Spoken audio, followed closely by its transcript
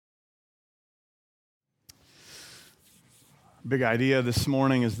Big idea this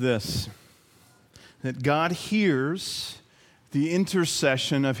morning is this, that God hears the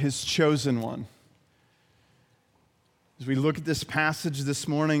intercession of his chosen one. As we look at this passage this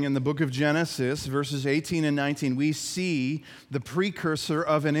morning in the book of Genesis, verses 18 and 19, we see the precursor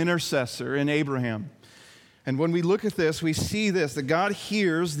of an intercessor in Abraham. And when we look at this, we see this, that God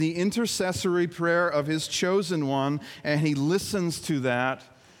hears the intercessory prayer of his chosen one, and he listens to that,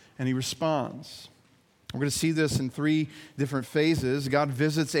 and he responds. We're going to see this in three different phases. God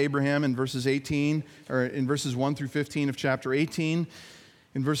visits Abraham in verses 18, or in verses 1 through 15 of chapter 18.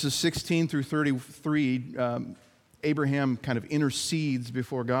 In verses 16 through 33, Abraham kind of intercedes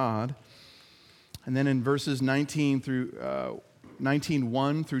before God. And then in verses 19 through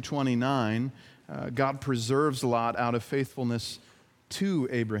 1 through 29, God preserves Lot out of faithfulness to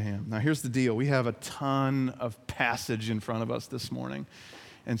Abraham. Now here's the deal. We have a ton of passage in front of us this morning.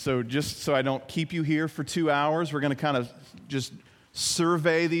 And so just so I don't keep you here for 2 hours, we're going to kind of just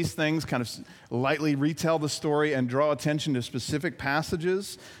survey these things, kind of lightly retell the story and draw attention to specific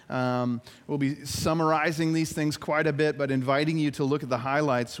passages. We'll be summarizing these things quite a bit, but inviting you to look at the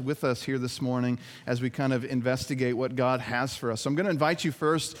highlights with us here this morning as we kind of investigate what God has for us. So I'm going to invite you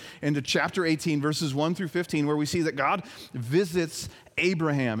first into chapter 18, verses 1 through 15, where we see that God visits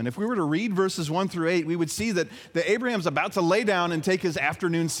Abraham. And if we were to read verses 1 through 8, we would see that Abraham's about to lay down and take his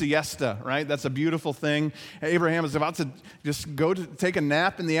afternoon siesta, right? That's a beautiful thing. Abraham is about to just go to take a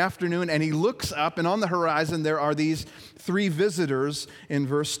nap in the afternoon, and he looks up, and on the horizon there are these three visitors in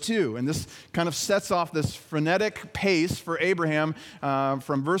verse 2. And this kind of sets off this frenetic pace for Abraham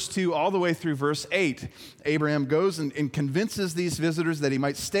from verse 2 all the way through verse 8. Abraham goes and convinces these visitors that he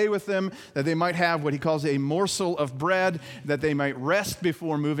might stay with them, that they might have what he calls a morsel of bread, that they might rest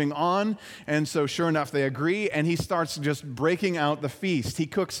before moving on. And so sure enough, they agree, and he starts just breaking out the feast. He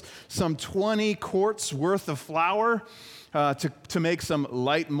cooks some 20 quarts worth of flour to make some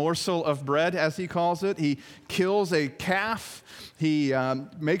light morsel of bread, as he calls it. He kills a calf. He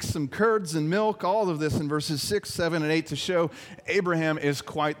makes some curds and milk, all of this in verses 6, 7, and 8 to show Abraham is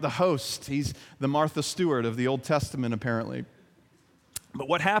quite the host. He's the Martha Stewart of the Old Testament, apparently. But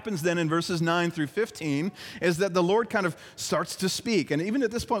what happens then in verses 9 through 15 is that the Lord kind of starts to speak. And even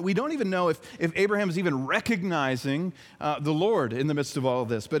at this point, we don't even know if Abraham is even recognizing the Lord in the midst of all of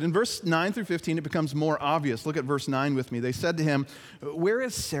this. But in verse 9 through 15, it becomes more obvious. Look at verse 9 with me. They said to him, "Where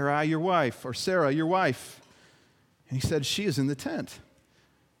is Sarah, your wife?" Or Sarah, your wife. And he said, "She is in the tent."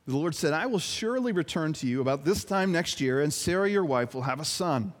 The Lord said, "I will surely return to you about this time next year, and Sarah, your wife, will have a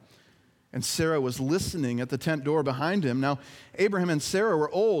son." And Sarah was listening at the tent door behind him. Now, Abraham and Sarah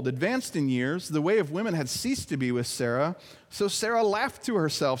were old, advanced in years. The way of women had ceased to be with Sarah. So Sarah laughed to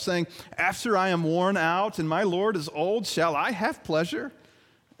herself, saying, "After I am worn out and my Lord is old, shall I have pleasure?"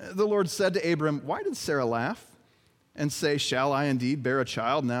 The Lord said to Abram, "Why did Sarah laugh and say, 'Shall I indeed bear a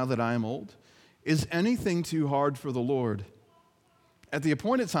child now that I am old?' Is anything too hard for the Lord? At the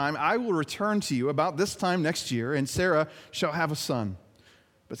appointed time, I will return to you about this time next year, and Sarah shall have a son."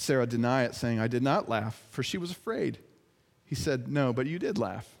 But Sarah denied it, saying, "I did not laugh," for she was afraid. He said, "No, but you did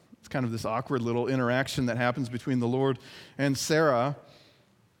laugh." It's kind of this awkward little interaction that happens between the Lord and Sarah.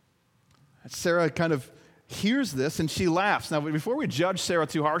 Sarah kind of hears this, and she laughs. Now, before we judge Sarah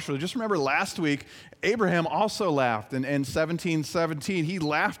too harshly, just remember last week, Abraham also laughed. In 17:17, he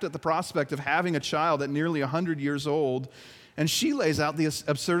laughed at the prospect of having a child at nearly 100 years old. And she lays out the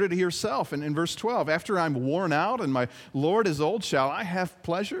absurdity herself. And in verse 12, "After I'm worn out and my Lord is old, shall I have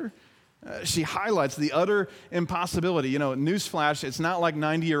pleasure?" She highlights the utter impossibility. You know, newsflash, it's not like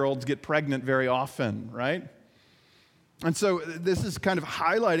 90-year-olds get pregnant very often, right? And so this is kind of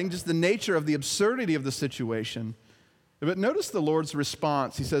highlighting just the nature of the absurdity of the situation. But notice the Lord's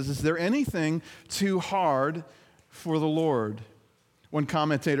response. He says, "Is there anything too hard for the Lord?" One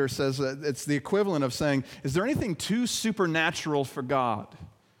commentator says that it's the equivalent of saying, is there anything too supernatural for God?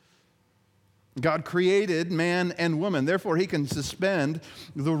 God created man and woman. Therefore, he can suspend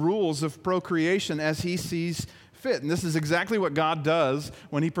the rules of procreation as he sees fit. And this is exactly what God does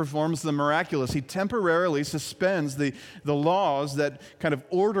when he performs the miraculous. He temporarily suspends the laws that kind of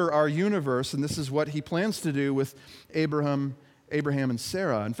order our universe. And this is what he plans to do with Abraham and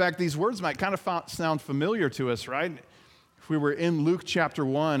Sarah. In fact, these words might kind of sound familiar to us, right? If we were in Luke chapter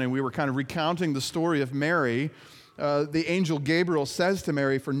 1 and we were kind of recounting the story of Mary, the angel Gabriel says to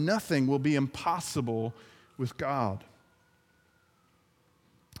Mary, "For nothing will be impossible with God."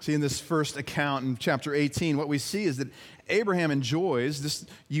 See, in this first account in chapter 18, what we see is that Abraham enjoys this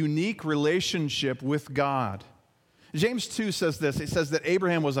unique relationship with God. James 2 says this. It says that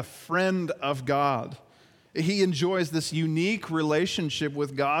Abraham was a friend of God. He enjoys this unique relationship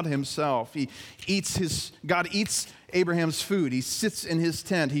with God himself. God eats Abraham's food. He sits in his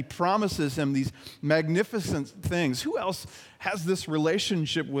tent. He promises him these magnificent things. Who else has this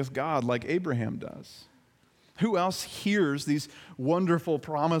relationship with God like Abraham does? Who else hears these wonderful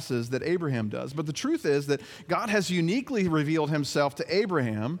promises that Abraham does? But the truth is that God has uniquely revealed himself to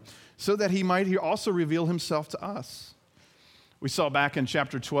Abraham so that he might also reveal himself to us. We saw back in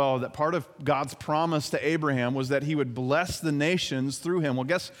chapter 12 that part of God's promise to Abraham was that he would bless the nations through him. Well,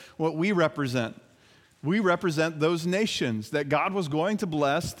 guess what we represent? We represent those nations that God was going to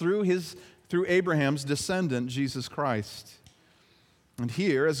bless through Abraham's descendant, Jesus Christ. And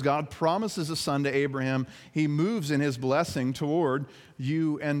here, as God promises a son to Abraham, he moves in his blessing toward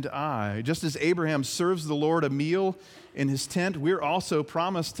you and I. Just as Abraham serves the Lord a meal in his tent, we're also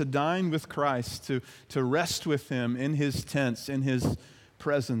promised to dine with Christ, to rest with him in his tents, in his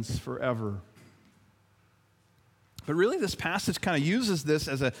presence forever. But really, this passage kind of uses this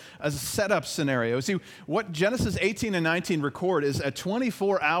as a setup scenario. See, what Genesis 18 and 19 record is a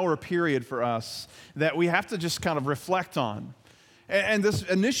 24-hour period for us that we have to just kind of reflect on. And this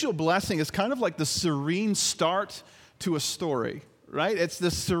initial blessing is kind of like the serene start to a story, right? It's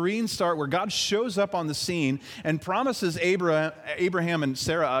this serene start where God shows up on the scene and promises Abraham and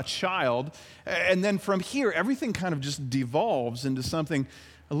Sarah a child. And then from here, everything kind of just devolves into something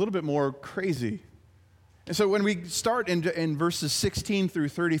a little bit more crazy. And so when we start in verses 16 through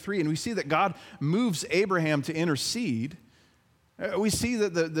 33, and we see that God moves Abraham to intercede, we see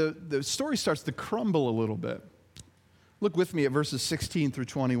that the story starts to crumble a little bit. Look with me at verses 16 through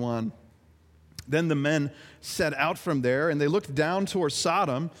 21. Then the men set out from there, and they looked down toward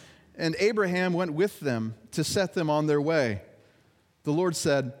Sodom, and Abraham went with them to set them on their way. The Lord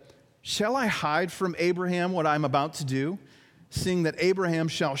said, "Shall I hide from Abraham what I'm about to do, seeing that Abraham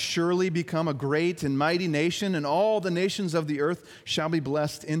shall surely become a great and mighty nation, and all the nations of the earth shall be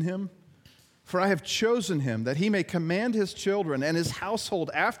blessed in him? For I have chosen him, that he may command his children and his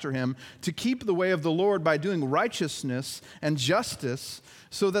household after him to keep the way of the Lord by doing righteousness and justice,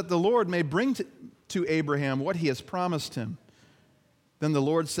 so that the Lord may bring to Abraham what he has promised him." Then the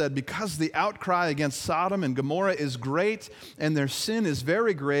Lord said, "Because the outcry against Sodom and Gomorrah is great, and their sin is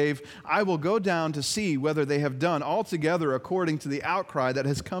very grave, I will go down to see whether they have done altogether according to the outcry that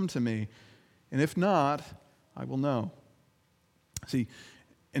has come to me. And if not, I will know." See,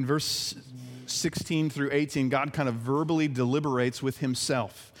 in verse 16 through 18, God kind of verbally deliberates with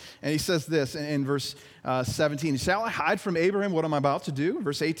himself. And he says this in verse 17, "Shall I hide from Abraham what I'm about to do?"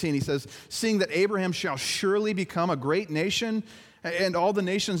 Verse 18, he says, "Seeing that Abraham shall surely become a great nation, and all the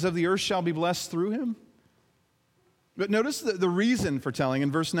nations of the earth shall be blessed through him." But notice the reason for telling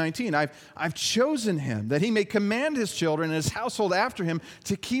in verse 19, I've chosen him, that he may command his children and his household after him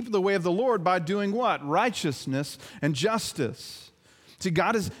to keep the way of the Lord by doing what? Righteousness and justice. See,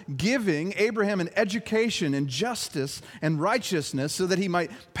 God is giving Abraham an education in justice and righteousness so that he might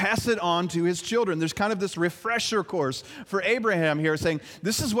pass it on to his children. There's kind of this refresher course for Abraham here saying,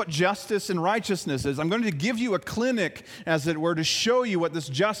 this is what justice and righteousness is. I'm going to give you a clinic, as it were, to show you what this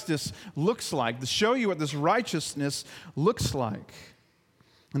justice looks like, to show you what this righteousness looks like.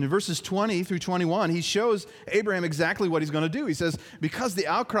 And in verses 20 through 21, he shows Abraham exactly what he's going to do. He says, because the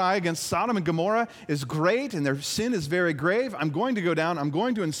outcry against Sodom and Gomorrah is great and their sin is very grave, I'm going to go down, I'm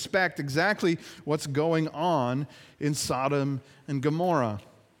going to inspect exactly what's going on in Sodom and Gomorrah.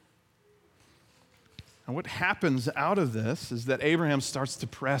 And what happens out of this is that Abraham starts to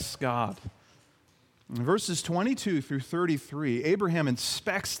press God. In verses 22 through 33, Abraham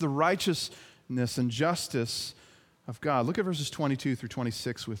inspects the righteousness and justice of God. Look at verses 22 through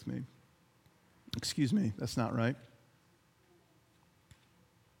 26 with me. Excuse me, that's not right.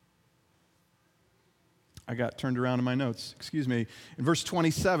 I got turned around in my notes. Excuse me. In verse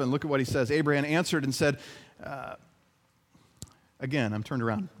 27, look at what he says. Abraham answered and said, again, I'm turned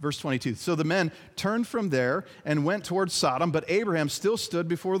around. Verse 22. So the men turned from there and went towards Sodom, but Abraham still stood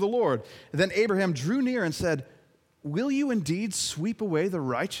before the Lord. Then Abraham drew near and said, "Will you indeed sweep away the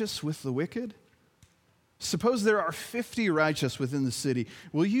righteous with the wicked? Suppose there are 50 righteous within the city.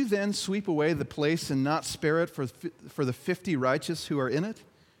 Will you then sweep away the place and not spare it for the 50 righteous who are in it?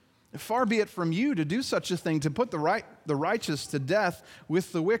 Far be it from you to do such a thing, to put the righteous to death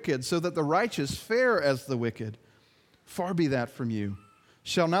with the wicked, so that the righteous fare as the wicked. Far be that from you.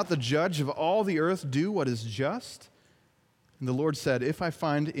 Shall not the judge of all the earth do what is just?" And the Lord said, "If I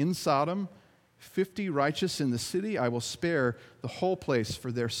find in Sodom 50 righteous in the city, I will spare the whole place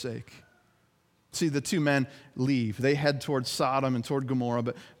for their sake." See, the two men leave. They head toward Sodom and toward Gomorrah,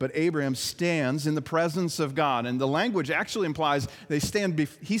 but Abraham stands in the presence of God. And the language actually implies he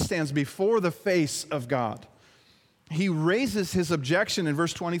stands before the face of God. He raises his objection in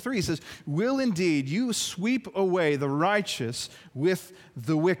verse 23. He says, "Will indeed you sweep away the righteous with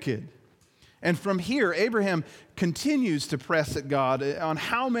the wicked?" And from here, Abraham continues to press at God on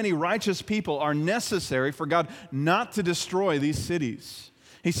how many righteous people are necessary for God not to destroy these cities.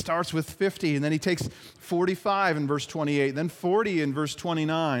 He starts with 50, and then he takes 45 in verse 28, then 40 in verse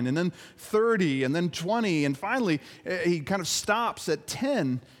 29, and then 30, and then 20, and finally he kind of stops at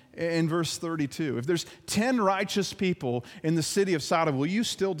 10 in verse 32. If there's 10 righteous people in the city of Sodom, will you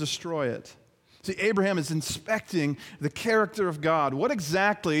still destroy it? See, Abraham is inspecting the character of God. What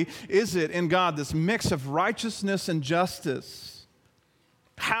exactly is it in God, this mix of righteousness and justice?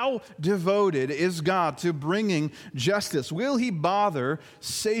 How devoted is God to bringing justice? Will he bother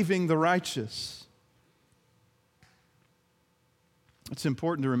saving the righteous? It's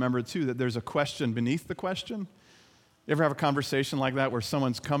important to remember, too, that there's a question beneath the question. You ever have a conversation like that where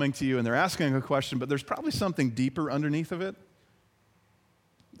someone's coming to you and they're asking a question, but there's probably something deeper underneath of it?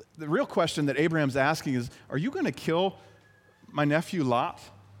 The real question that Abraham's asking is, are you going to kill my nephew Lot?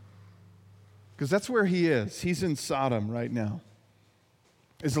 Because that's where he is. He's in Sodom right now.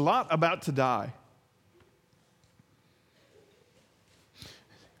 Is Lot about to die?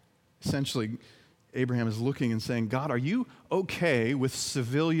 Essentially, Abraham is looking and saying, God, are you okay with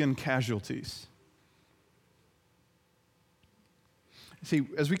civilian casualties? See,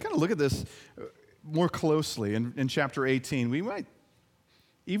 as we kind of look at this more closely in chapter 18, we might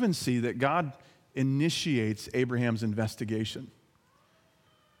even see that God initiates Abraham's investigation.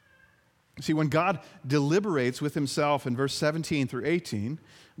 See, when God deliberates with himself in verse 17 through 18,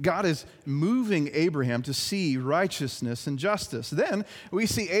 God is moving Abraham to see righteousness and justice. Then we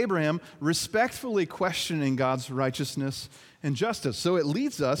see Abraham respectfully questioning God's righteousness and justice. So it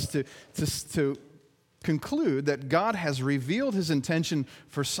leads us to conclude that God has revealed his intention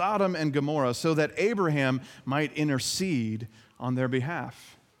for Sodom and Gomorrah so that Abraham might intercede on their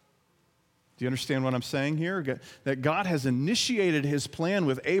behalf. Do you understand what I'm saying here? That God has initiated his plan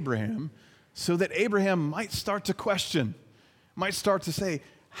with Abraham so that Abraham might start to question, might start to say,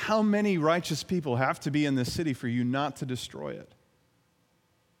 how many righteous people have to be in this city for you not to destroy it?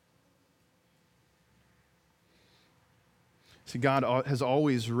 See, God has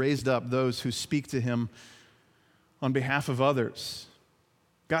always raised up those who speak to him on behalf of others.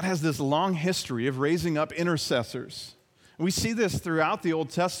 God has this long history of raising up intercessors. We see this throughout the Old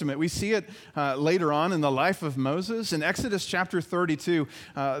Testament. We see it later on in the life of Moses. In Exodus chapter 32,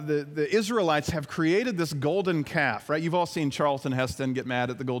 the Israelites have created this golden calf, right? You've all seen Charlton Heston get mad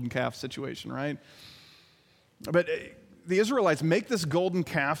at the golden calf situation, right? But the Israelites make this golden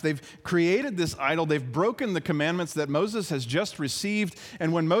calf. They've created this idol. They've broken the commandments that Moses has just received.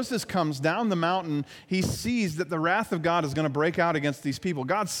 And when Moses comes down the mountain, he sees that the wrath of God is going to break out against these people.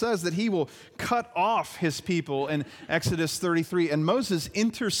 God says that he will cut off his people in Exodus 33. And Moses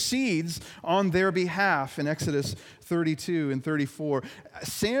intercedes on their behalf in Exodus 32 and 34.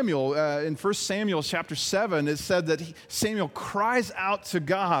 Samuel, in 1 Samuel chapter 7, it said that Samuel cries out to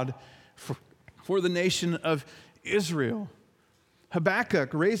God for the nation of Israel.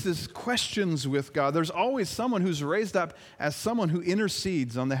 Habakkuk raises questions with God. There's always someone who's raised up as someone who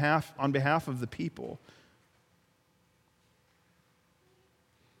intercedes on behalf of the people.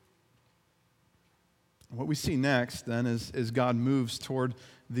 What we see next then is God moves toward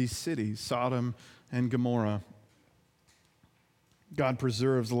these cities, Sodom and Gomorrah. God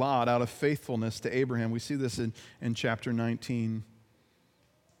preserves Lot out of faithfulness to Abraham. We see this in chapter 19.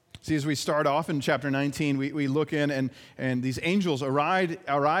 See, as we start off in chapter 19, we look in and these angels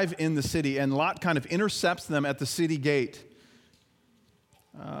arrive in the city, and Lot kind of intercepts them at the city gate.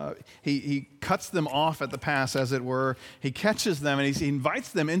 He cuts them off at the pass, as it were. He catches them and he invites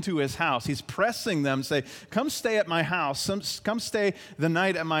them into his house. He's pressing them, say, come stay at my house. Come stay the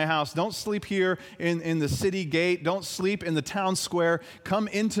night at my house. Don't sleep here in the city gate. Don't sleep in the town square. Come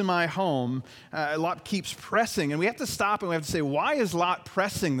into my home. Lot keeps pressing, and we have to stop and we have to say, why is Lot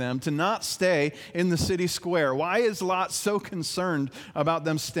pressing them to not stay in the city square? Why is Lot so concerned about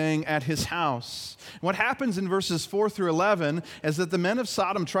them staying at his house? What happens in verses 4 through 11 is that the men of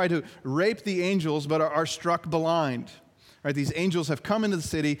Sodom try to rape the angels but are struck blind. Right, these angels have come into the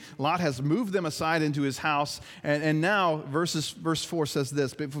city. Lot has moved them aside into his house. And now verse 4 says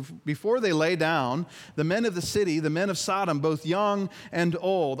this: before they lay down, the men of the city, the men of Sodom, both young and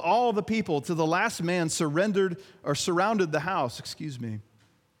old, all the people to the last man surrounded the house.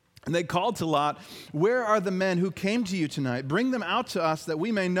 And they called to Lot, where are the men who came to you tonight? Bring them out to us that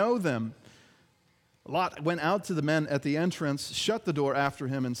we may know them. Lot went out to the men at the entrance, shut the door after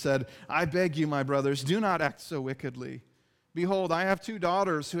him, and said, I beg you, my brothers, do not act so wickedly. Behold, I have 2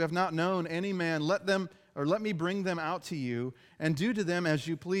 daughters who have not known any man. Let me bring them out to you, and do to them as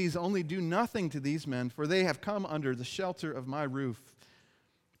you please. Only do nothing to these men, for they have come under the shelter of my roof.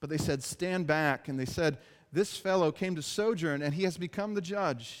 But they said, stand back. And they said, this fellow came to sojourn, and he has become the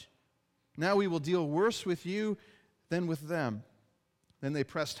judge. Now we will deal worse with you than with them. Then they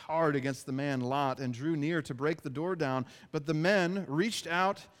pressed hard against the man Lot and drew near to break the door down. But the men reached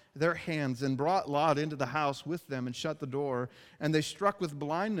out their hands and brought Lot into the house with them and shut the door. And they struck with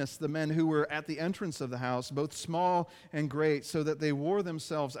blindness the men who were at the entrance of the house, both small and great, so that they wore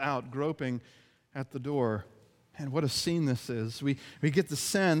themselves out, groping at the door. And what a scene this is. We get the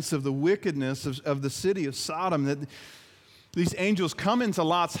sense of the wickedness of the city of Sodom, that these angels come into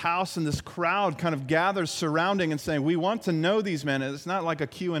Lot's house, and this crowd kind of gathers surrounding and saying, we want to know these men. And it's not like a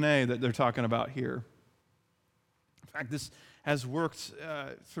Q&A that they're talking about here. In fact, this has worked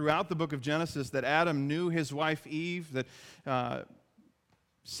throughout the book of Genesis, that Adam knew his wife Eve, that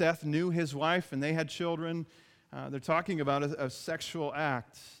Seth knew his wife, and they had children. They're talking about a sexual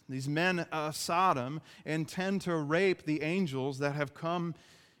act. These men of Sodom intend to rape the angels that have come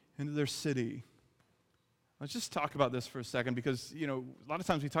into their city. Let's just talk about this for a second, because, a lot of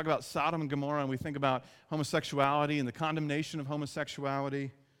times we talk about Sodom and Gomorrah and we think about homosexuality and the condemnation of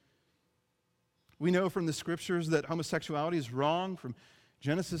homosexuality. We know from the scriptures that homosexuality is wrong, from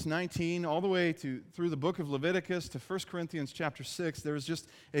Genesis 19 all the way through the book of Leviticus to 1 Corinthians chapter 6. There is just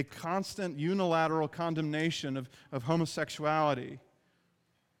a constant unilateral condemnation of homosexuality.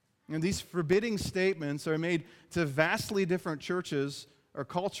 And these forbidding statements are made to vastly different churches or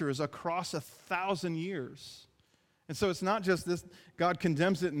cultures across 1,000 years. And so it's not just this, God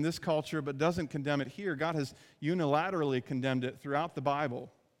condemns it in this culture but doesn't condemn it here. God has unilaterally condemned it throughout the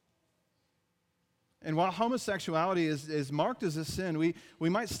Bible. And while homosexuality is marked as a sin, we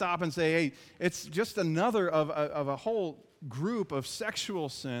might stop and say, hey, it's just another of a whole group of sexual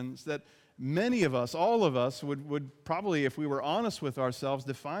sins that many of us, all of us, would probably, if we were honest with ourselves,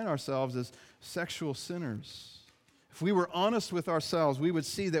 define ourselves as sexual sinners. If we were honest with ourselves, we would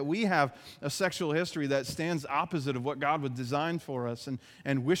see that we have a sexual history that stands opposite of what God would design for us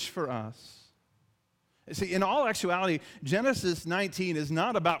and wish for us. See, in all actuality, Genesis 19 is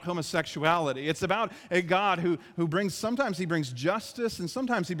not about homosexuality. It's about a God who sometimes he brings justice and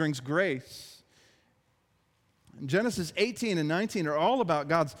sometimes he brings grace. Genesis 18 and 19 are all about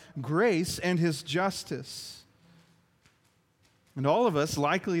God's grace and his justice. And all of us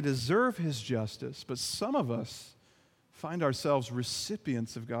likely deserve his justice, but some of us find ourselves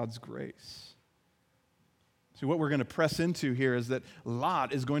recipients of God's grace. See, what we're going to press into here is that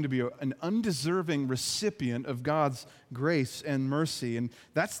Lot is going to be an undeserving recipient of God's grace and mercy. And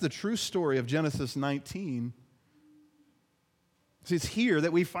that's the true story of Genesis 19. See, it's here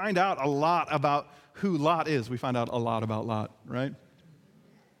that we find out a lot about who Lot is. We find out a lot about Lot, right?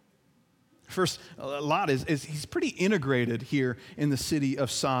 First, Lot he's pretty integrated here in the city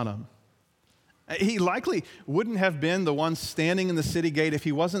of Sodom. He likely wouldn't have been the one standing in the city gate if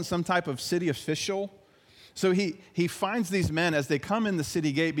he wasn't some type of city official. So he finds these men as they come in the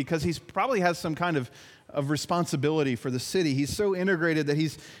city gate because he probably has some kind of responsibility for the city. He's so integrated that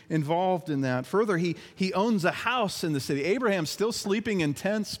he's involved in that. Further, he owns a house in the city. Abraham's still sleeping in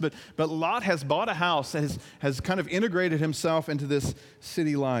tents, but Lot has bought a house that has kind of integrated himself into this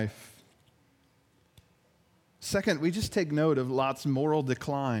city life. Second, we just take note of Lot's moral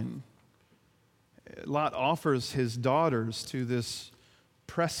decline. Lot offers his daughters to this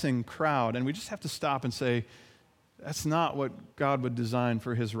pressing crowd, and we just have to stop and say, that's not what God would design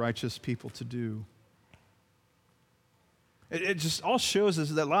for his righteous people to do. It just all shows us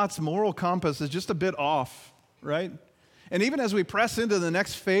that Lot's moral compass is just a bit off, right? And even as we press into the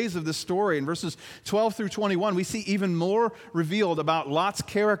next phase of the story, in verses 12 through 21, we see even more revealed about Lot's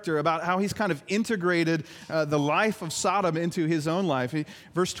character, about how he's kind of integrated the life of Sodom into his own life.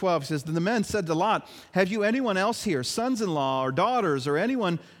 Verse 12 says, "Then the men said to Lot, 'Have you anyone else here, sons-in-law or daughters or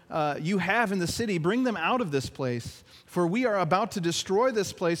anyone you have in the city? Bring them out of this place. For we are about to destroy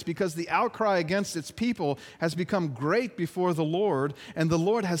this place because the outcry against its people has become great before the Lord, and the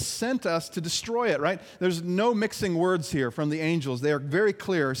Lord has sent us to destroy it,'" right? There's no mixing words here from the angels. They are very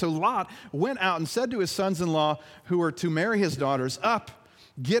clear. So Lot went out and said to his sons-in-law who were to marry his daughters, "Up,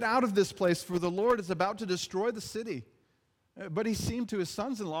 get out of this place, for the Lord is about to destroy the city." But he seemed to his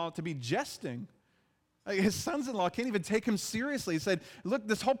sons-in-law to be jesting. His sons-in-law can't even take him seriously. He said, "Look,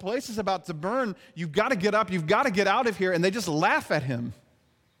 this whole place is about to burn. You've got to get up. You've got to get out of here." And they just laugh at him.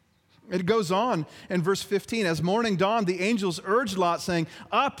 It goes on in verse 15. As morning dawned, the angels urged Lot, saying,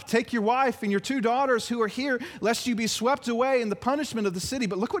 "Up, take your wife and your 2 daughters who are here, lest you be swept away in the punishment of the city."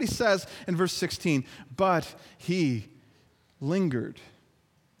 But look what he says in verse 16. But he lingered.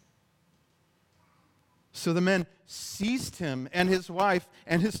 So the men seized him and his wife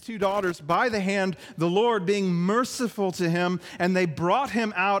and his 2 daughters by the hand, the Lord being merciful to him, and they brought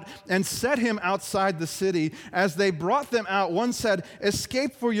him out and set him outside the city. As they brought them out, one said,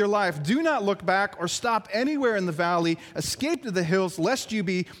 "Escape for your life. Do not look back or stop anywhere in the valley. Escape to the hills, lest you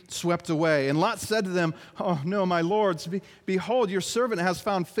be swept away." And Lot said to them, "Oh no, my lords, behold, your servant has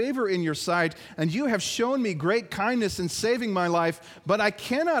found favor in your sight, and you have shown me great kindness in saving my life, but I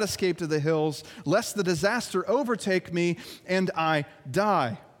cannot escape to the hills, lest the disaster overtake me and I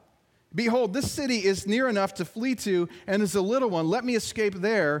die. Behold, this city is near enough to flee to and is a little one. Let me escape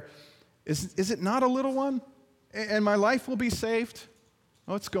there. Is it not a little one? And my life will be saved?"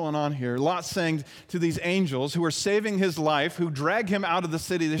 What's going on here? Lot's saying to these angels who are saving his life, who drag him out of the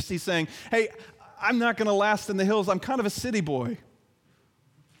city, he's saying, "Hey, I'm not going to last in the hills. I'm kind of a city boy.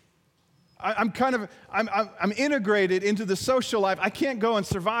 I'm integrated into the social life. I can't go and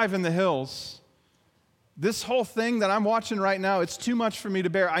survive in the hills. This whole thing that I'm watching right now, it's too much for me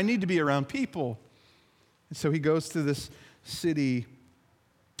to bear. I need to be around people." And so he goes to this city,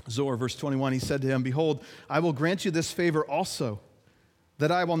 Zor, verse 21. He said to him, "Behold, I will grant you this favor also,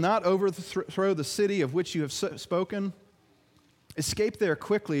 that I will not overthrow the city of which you have spoken. Escape there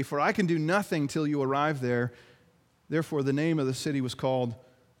quickly, for I can do nothing till you arrive there." Therefore, the name of the city was called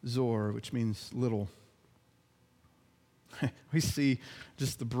Zor, which means little. We see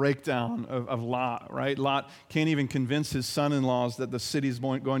just the breakdown of Lot, right? Lot can't even convince his son-in-laws that the city is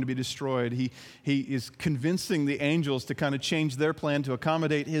going to be destroyed. He is convincing the angels to kind of change their plan to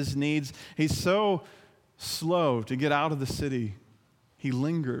accommodate his needs. He's so slow to get out of the city. He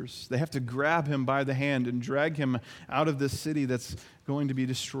lingers. They have to grab him by the hand and drag him out of this city that's going to be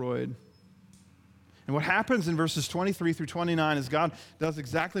destroyed. And what happens in verses 23 through 29 is God does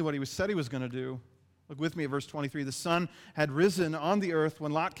exactly what he said he was going to do. Look with me at verse 23. "The sun had risen on the earth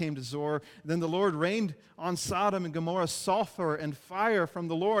when Lot came to Zor. Then the Lord rained on Sodom and Gomorrah sulfur and fire from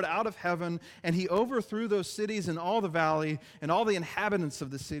the Lord out of heaven, and he overthrew those cities and all the valley and all the inhabitants of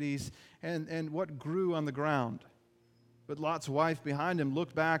the cities and what grew on the ground. But Lot's wife behind him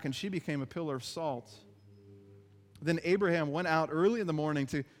looked back, and she became a pillar of salt. Then Abraham went out early in the morning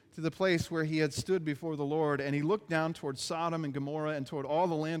to the place where he had stood before the Lord, and he looked down toward Sodom and Gomorrah and toward all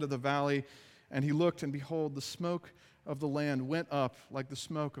the land of the valley. And he looked, and behold, the smoke of the land went up like the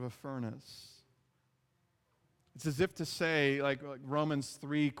smoke of a furnace." It's as if to say, like Romans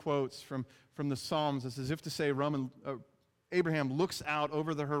 3 quotes from the Psalms, it's as if to say Abraham looks out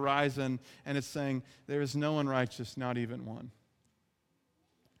over the horizon, and it's saying, "There is no one righteous, not even one."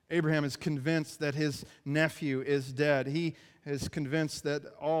 Abraham is convinced that his nephew is dead. He is convinced that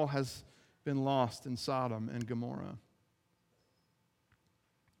all has been lost in Sodom and Gomorrah.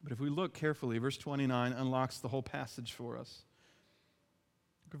 But if we look carefully, verse 29 unlocks the whole passage for us.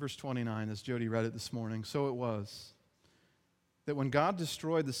 Look at verse 29 as Jody read it this morning. "So it was that when God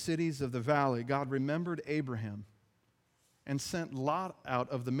destroyed the cities of the valley, God remembered Abraham and sent Lot out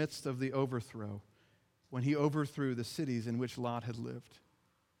of the midst of the overthrow when he overthrew the cities in which Lot had lived."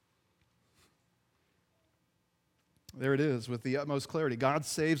 There it is with the utmost clarity. God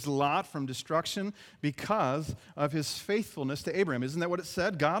saves Lot from destruction because of his faithfulness to Abraham. Isn't that what it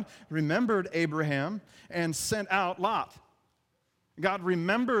said? God remembered Abraham and sent out Lot. God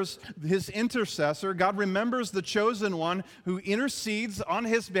remembers his intercessor. God remembers the chosen one who intercedes on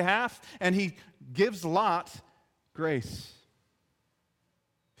his behalf, and he gives Lot grace.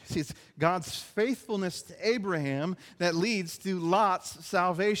 See, it's God's faithfulness to Abraham that leads to Lot's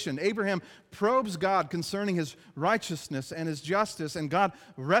salvation. Abraham probes God concerning his righteousness and his justice, and God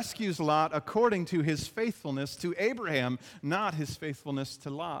rescues Lot according to his faithfulness to Abraham, not his faithfulness to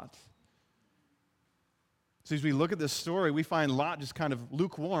Lot. So as we look at this story, we find Lot just kind of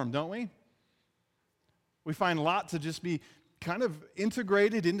lukewarm, don't we? We find Lot to just be kind of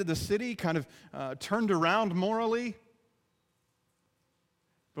integrated into the city, kind of turned around morally.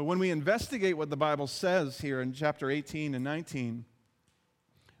 But when we investigate what the Bible says here in chapter 18 and 19,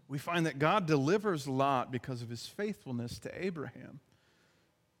 we find that God delivers Lot because of his faithfulness to Abraham.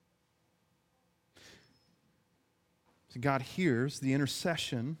 So God hears the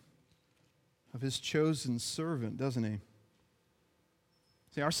intercession of his chosen servant, doesn't he?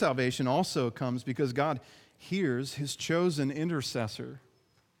 See, our salvation also comes because God hears his chosen intercessor.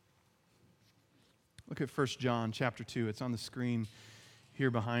 Look at 1 John chapter 2. It's on the screen here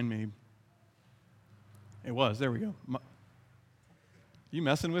behind me. There we go. You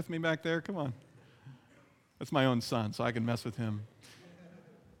messing with me back there? Come on. That's my own son, so I can mess with him.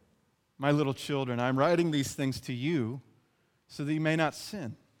 My little children, I'm writing these things to you so that you may not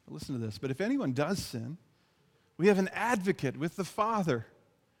sin. Listen to this. But if anyone does sin, we have an advocate with the Father,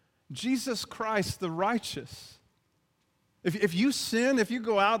 Jesus Christ the righteous. If you sin, if you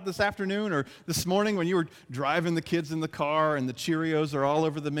go out this afternoon or this morning when you were driving the kids in the car and the Cheerios are all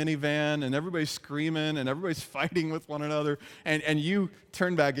over the minivan and everybody's screaming and everybody's fighting with one another, and you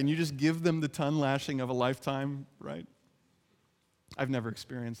turn back and you just give them the tongue lashing of a lifetime, right? I've never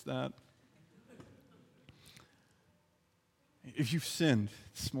experienced that. If you've sinned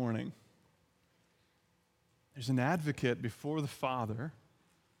this morning, there's an advocate before the Father,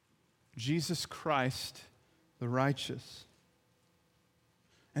 Jesus Christ the righteous.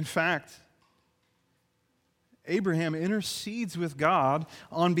 In fact, Abraham intercedes with God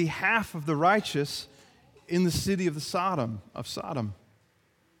on behalf of the righteous in the city of Sodom.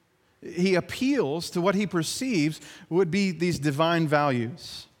 He appeals to what he perceives would be these divine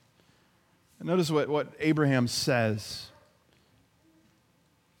values. And notice what Abraham says.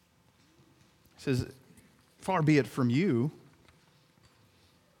 He says, "Far be it from you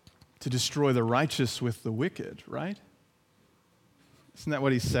to destroy the righteous with the wicked," right? Isn't that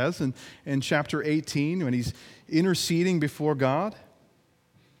what he says in chapter 18 when he's interceding before God?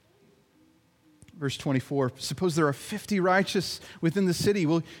 Verse 24, suppose there are 50 righteous within the city.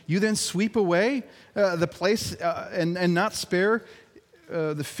 Will you then sweep away the place and not spare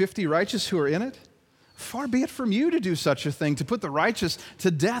the 50 righteous who are in it? Far be it from you to do such a thing, to put the righteous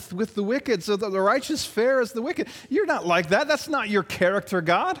to death with the wicked, so that the righteous fare as the wicked. You're not like that. That's not your character,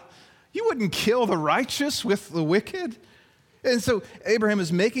 God. You wouldn't kill the righteous with the wicked. And so Abraham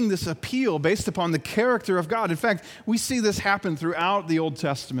is making this appeal based upon the character of God. In fact, we see this happen throughout the Old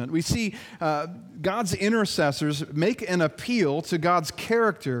Testament. We see God's intercessors make an appeal to God's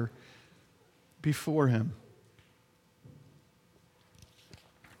character before him.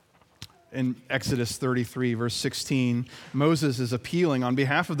 In Exodus 33, verse 16, Moses is appealing on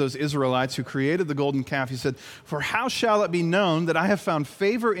behalf of those Israelites who created the golden calf. He said, "For how shall it be known that I have found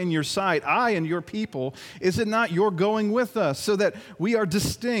favor in your sight, I and your people? Is it not your going with us, so that we are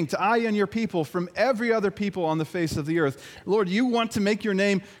distinct, I and your people, from every other people on the face of the earth?" Lord, you want to make your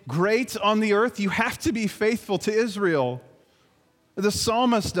name great on the earth? You have to be faithful to Israel. The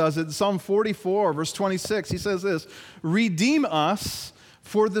psalmist does it in Psalm 44, verse 26. He says this, "Redeem us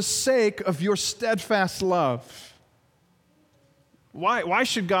for the sake of your steadfast love." Why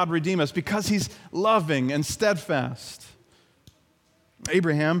should God redeem us? Because he's loving and steadfast.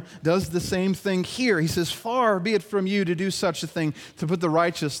 Abraham does the same thing here. He says, "Far be it from you to do such a thing, to put the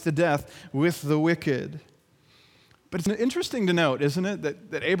righteous to death with the wicked." But it's interesting to note, isn't it,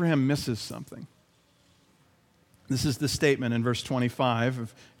 that Abraham misses something. This is the statement in verse 25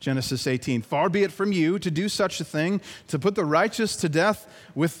 of Genesis 18. "Far be it from you to do such a thing, to put the righteous to death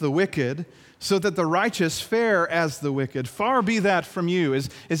with the wicked, so that the righteous fare as the wicked. Far be that from you."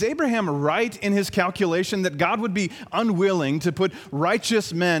 Is Abraham right in his calculation that God would be unwilling to put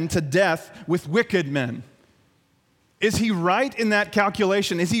righteous men to death with wicked men? Is he right in that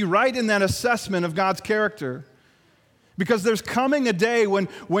calculation? Is he right in that assessment of God's character? Because there's coming a day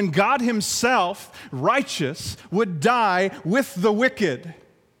when God himself, righteous, would die with the wicked.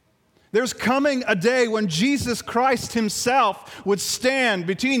 There's coming a day when Jesus Christ himself would stand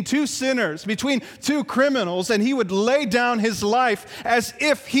between two sinners, between two criminals, and he would lay down his life as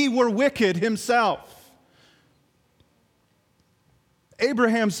if he were wicked himself.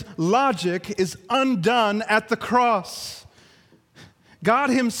 Abraham's logic is undone at the cross.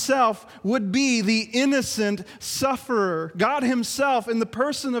 God himself would be the innocent sufferer. God himself, in the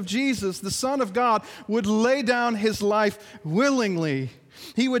person of Jesus, the Son of God, would lay down his life willingly.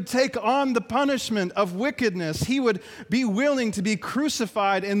 He would take on the punishment of wickedness. He would be willing to be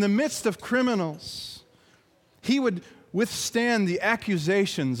crucified in the midst of criminals. He would withstand the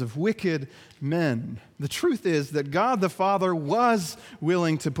accusations of wicked men. The truth is that God the Father was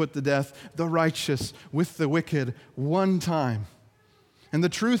willing to put to death the righteous with the wicked one time. And the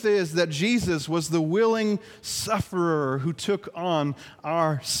truth is that Jesus was the willing sufferer who took on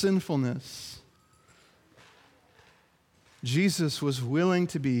our sinfulness. Jesus was willing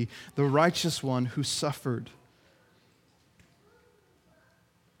to be the righteous one who suffered.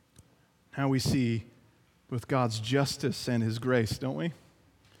 Now we see with God's justice and his grace, don't we? I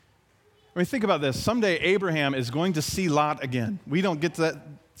mean, think about this. Someday Abraham is going to see Lot again. We don't get to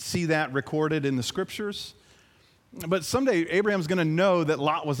see that recorded in the scriptures. But someday Abraham's going to know that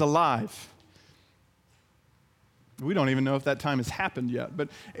Lot was alive. We don't even know if that time has happened yet. But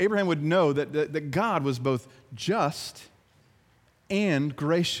Abraham would know that God was both just and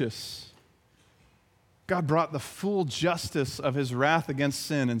gracious. God brought the full justice of his wrath against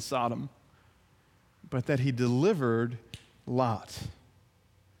sin in Sodom, but that he delivered Lot.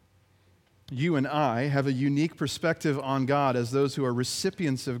 You and I have a unique perspective on God as those who are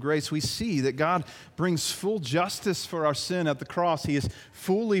recipients of grace. We see that God brings full justice for our sin at the cross. He has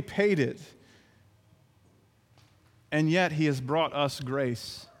fully paid it. And yet he has brought us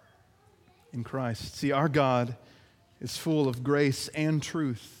grace in Christ. See, our God is full of grace and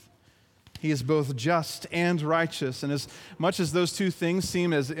truth. He is both just and righteous. And as much as those two things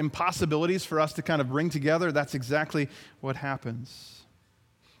seem as impossibilities for us to kind of bring together, that's exactly what happens.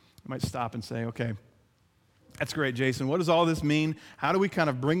 You might stop and say, okay, that's great, Jason. What does all this mean? How do we kind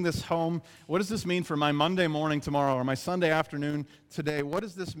of bring this home? What does this mean for my Monday morning tomorrow or my Sunday afternoon today? What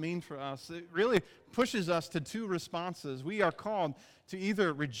does this mean for us? It really pushes us to two responses. We are called to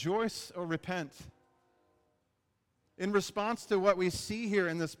either rejoice or repent. In response to what we see here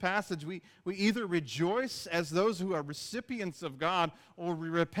in this passage, we either rejoice as those who are recipients of God, or we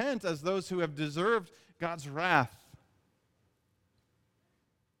repent as those who have deserved God's wrath.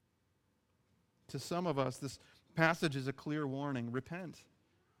 To some of us, this passage is a clear warning. Repent.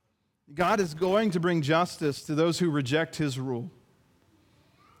 God is going to bring justice to those who reject his rule.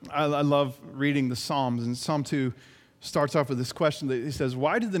 I love reading the Psalms, and Psalm 2 starts off with this question. He says,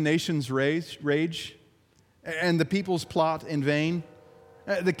 "Why did the nations rage, and the peoples plot in vain?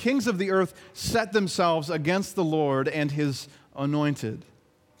 The kings of the earth set themselves against the Lord and his anointed."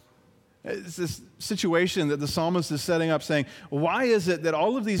 It's this situation that the psalmist is setting up, saying, why is it that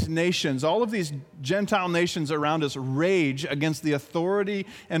all of these nations, all of these Gentile nations around us rage against the authority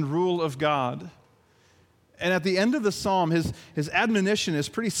and rule of God? And at the end of the psalm, his admonition is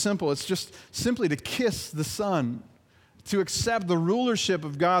pretty simple. It's just simply to kiss the Son, to accept the rulership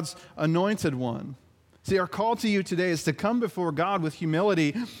of God's anointed one. See, our call to you today is to come before God with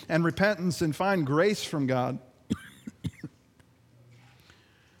humility and repentance and find grace from God.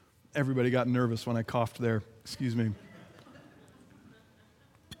 Everybody got nervous when I coughed there. Excuse me.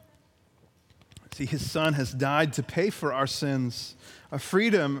 See, his Son has died to pay for our sins. A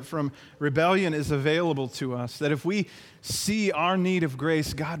freedom from rebellion is available to us, that if we see our need of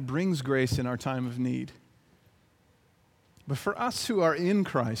grace, God brings grace in our time of need. But for us who are in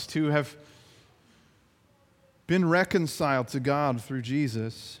Christ, who have been reconciled to God through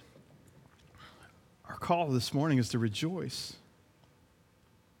Jesus, our call this morning is to rejoice.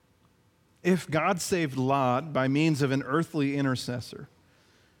 If God saved Lot by means of an earthly intercessor,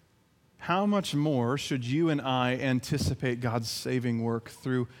 how much more should you and I anticipate God's saving work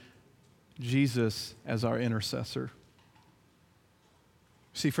through Jesus as our intercessor?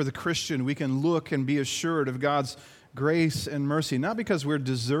 See, for the Christian, we can look and be assured of God's grace and mercy, not because we're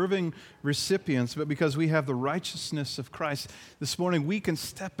deserving recipients, but because we have the righteousness of Christ. This morning, we can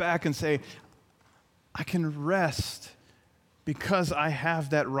step back and say, I can rest because I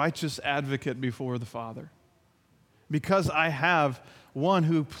have that righteous advocate before the Father. Because I have one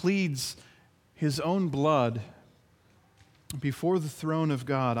who pleads his own blood before the throne of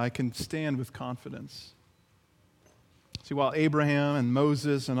God, I can stand with confidence. See, while Abraham and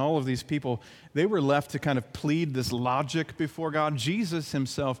Moses and all of these people, they were left to kind of plead this logic before God, Jesus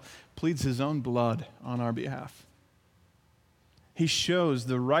himself pleads his own blood on our behalf. He shows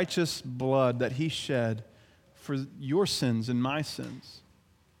the righteous blood that he shed for your sins and my sins.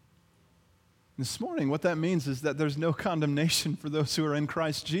 This morning, what that means is that there's no condemnation for those who are in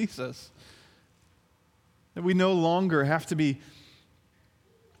Christ Jesus. That we no longer have to be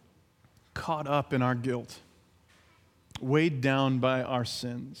caught up in our guilt, weighed down by our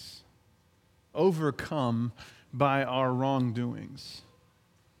sins, overcome by our wrongdoings.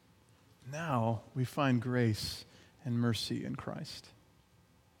 Now we find grace and mercy in Christ.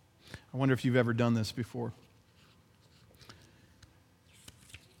 I wonder if you've ever done this before.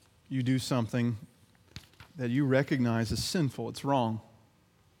 You do something that you recognize as sinful, it's wrong.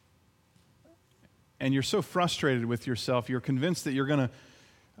 And you're so frustrated with yourself, you're convinced that you're going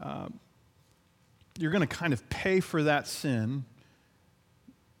to kind of pay for that sin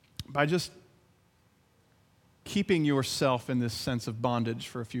by just keeping yourself in this sense of bondage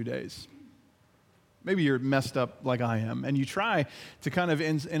for a few days. Maybe you're messed up like I am, and you try to kind of,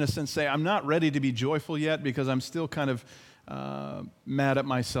 in a sense, say, I'm not ready to be joyful yet because I'm still kind of mad at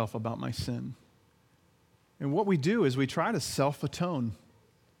myself about my sin. And what we do is we try to self-atone.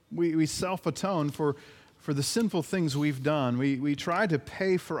 We self-atone for the sinful things we've done. We try to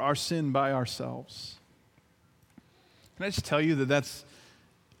pay for our sin by ourselves. Can I just tell you that that's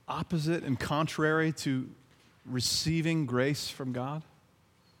opposite and contrary to receiving grace from God?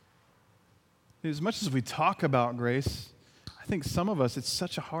 As much as we talk about grace, I think some of us, it's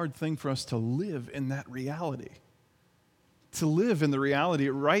such a hard thing for us to live in that reality. To live in the reality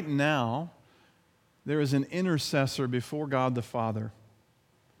right now, there is an intercessor before God the Father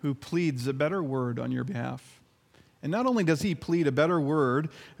who pleads a better word on your behalf. And not only does he plead a better word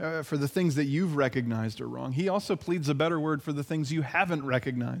for the things that you've recognized are wrong, he also pleads a better word for the things you haven't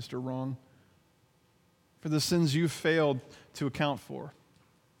recognized are wrong, for the sins you've failed to account for.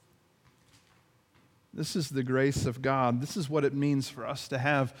 This is the grace of God. This is what it means for us to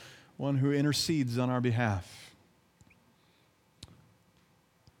have one who intercedes on our behalf.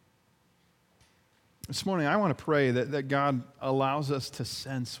 This morning, I want to pray that God allows us to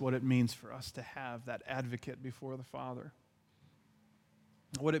sense what it means for us to have that advocate before the Father.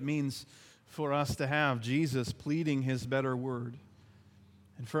 What it means for us to have Jesus pleading his better word.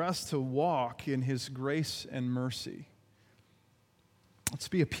 And for us to walk in his grace and mercy. Let's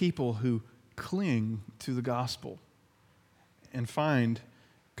be a people who cling to the gospel and find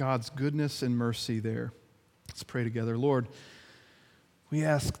God's goodness and mercy there. Let's pray together. Lord, we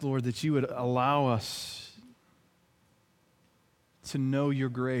ask, Lord, that you would allow us to know your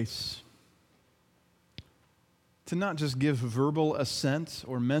grace, to not just give verbal assent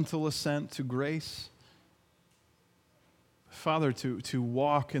or mental assent to grace, Father, to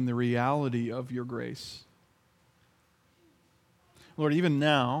walk in the reality of your grace. Lord, even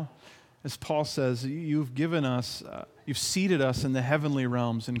now, as Paul says, you've given us, you've seated us in the heavenly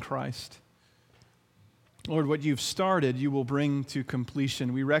realms in Christ. Lord, what you've started, you will bring to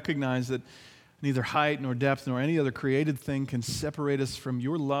completion. We recognize that neither height nor depth nor any other created thing can separate us from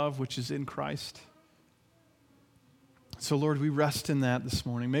your love, which is in Christ. So, Lord, we rest in that this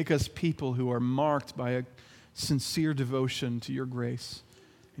morning. Make us people who are marked by a sincere devotion to your grace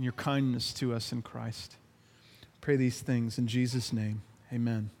and your kindness to us in Christ. Pray these things in Jesus' name.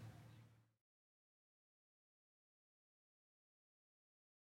 Amen.